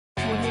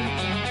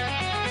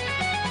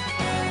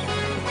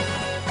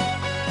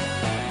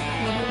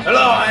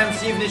Hello, I am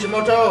Steve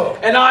Nishimoto.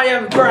 And I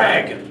am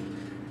Greg.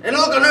 In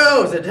local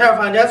news, a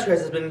terrifying death craze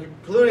has been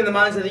polluting the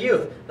minds of the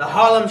youth. The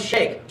Harlem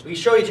Shake. We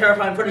show you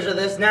terrifying footage of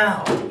this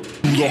now.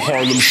 The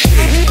Harlem Shake.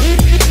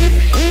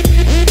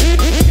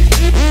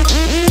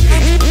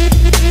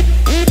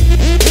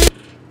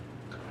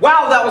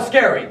 Wow, that was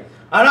scary.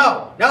 I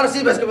know. Now to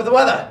see Biscuit with the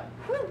weather.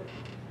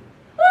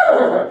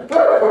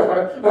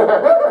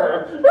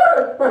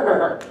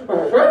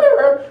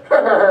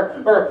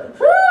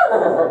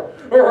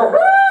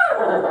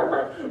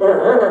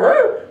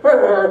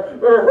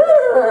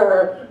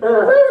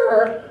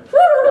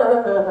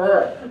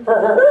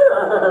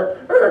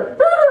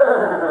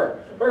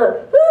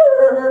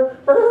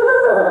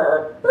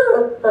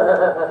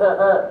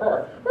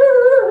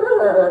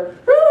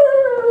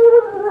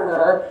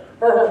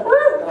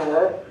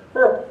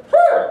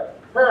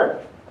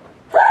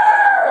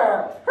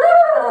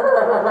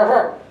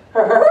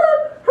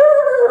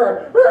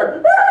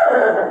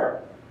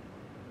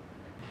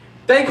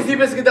 Thank you,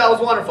 Biscuit, that was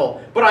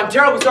wonderful. But I'm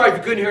terribly sorry if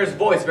you couldn't hear his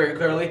voice very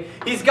clearly.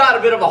 He's got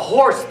a bit of a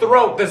hoarse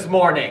throat this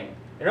morning.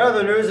 In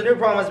other news, a new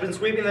problem has been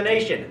sweeping the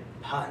nation.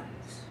 Puns.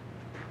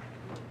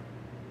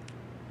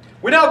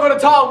 We now go to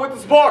Tom with the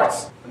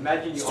sports.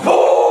 Imagine you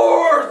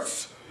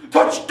Sports!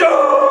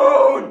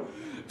 Touchdown!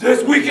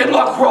 This week in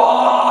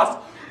lacrosse!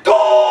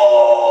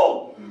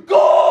 Goal!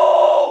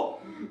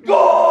 Goal!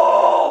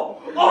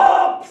 Goal!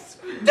 Ups!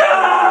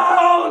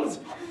 Downs!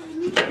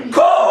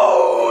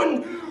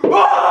 Cone!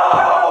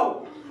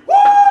 Wow!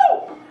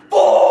 Woo!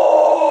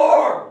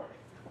 4!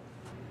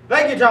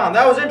 Thank you, Tom.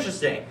 That was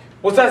interesting.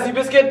 What's that,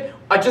 Biscuit?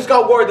 I just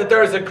got word that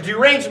there is a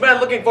deranged man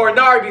looking for an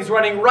Arby's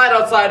running right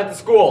outside of the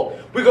school.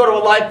 We go to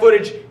a live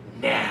footage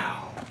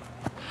now.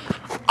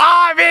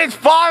 Arby's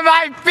for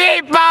my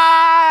people!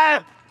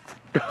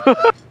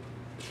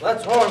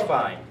 That's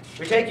horrifying.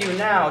 We take you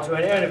now to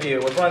an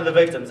interview with one of the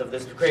victims of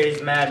this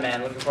crazed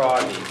madman looking for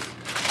Arby's.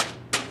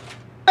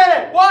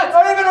 What?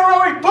 I'm even a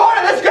real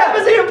reporter! This crap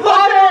is even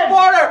plugged in! I'm a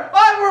reporter!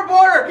 I'm a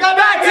reporter!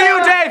 Back to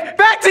you, Dave!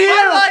 Back to you!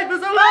 My life is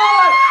a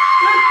lie!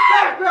 This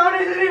background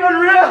isn't even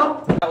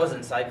real! That was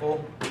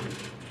insightful.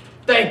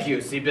 Thank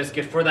you,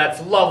 Biscuit, for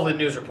that lovely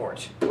news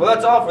report. Well,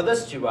 that's all for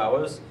this 2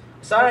 hours.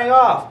 Signing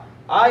off,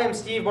 I am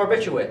Steve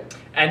Barbituate.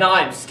 And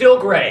I'm still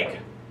Greg.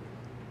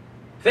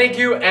 Thank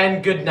you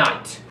and good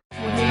night.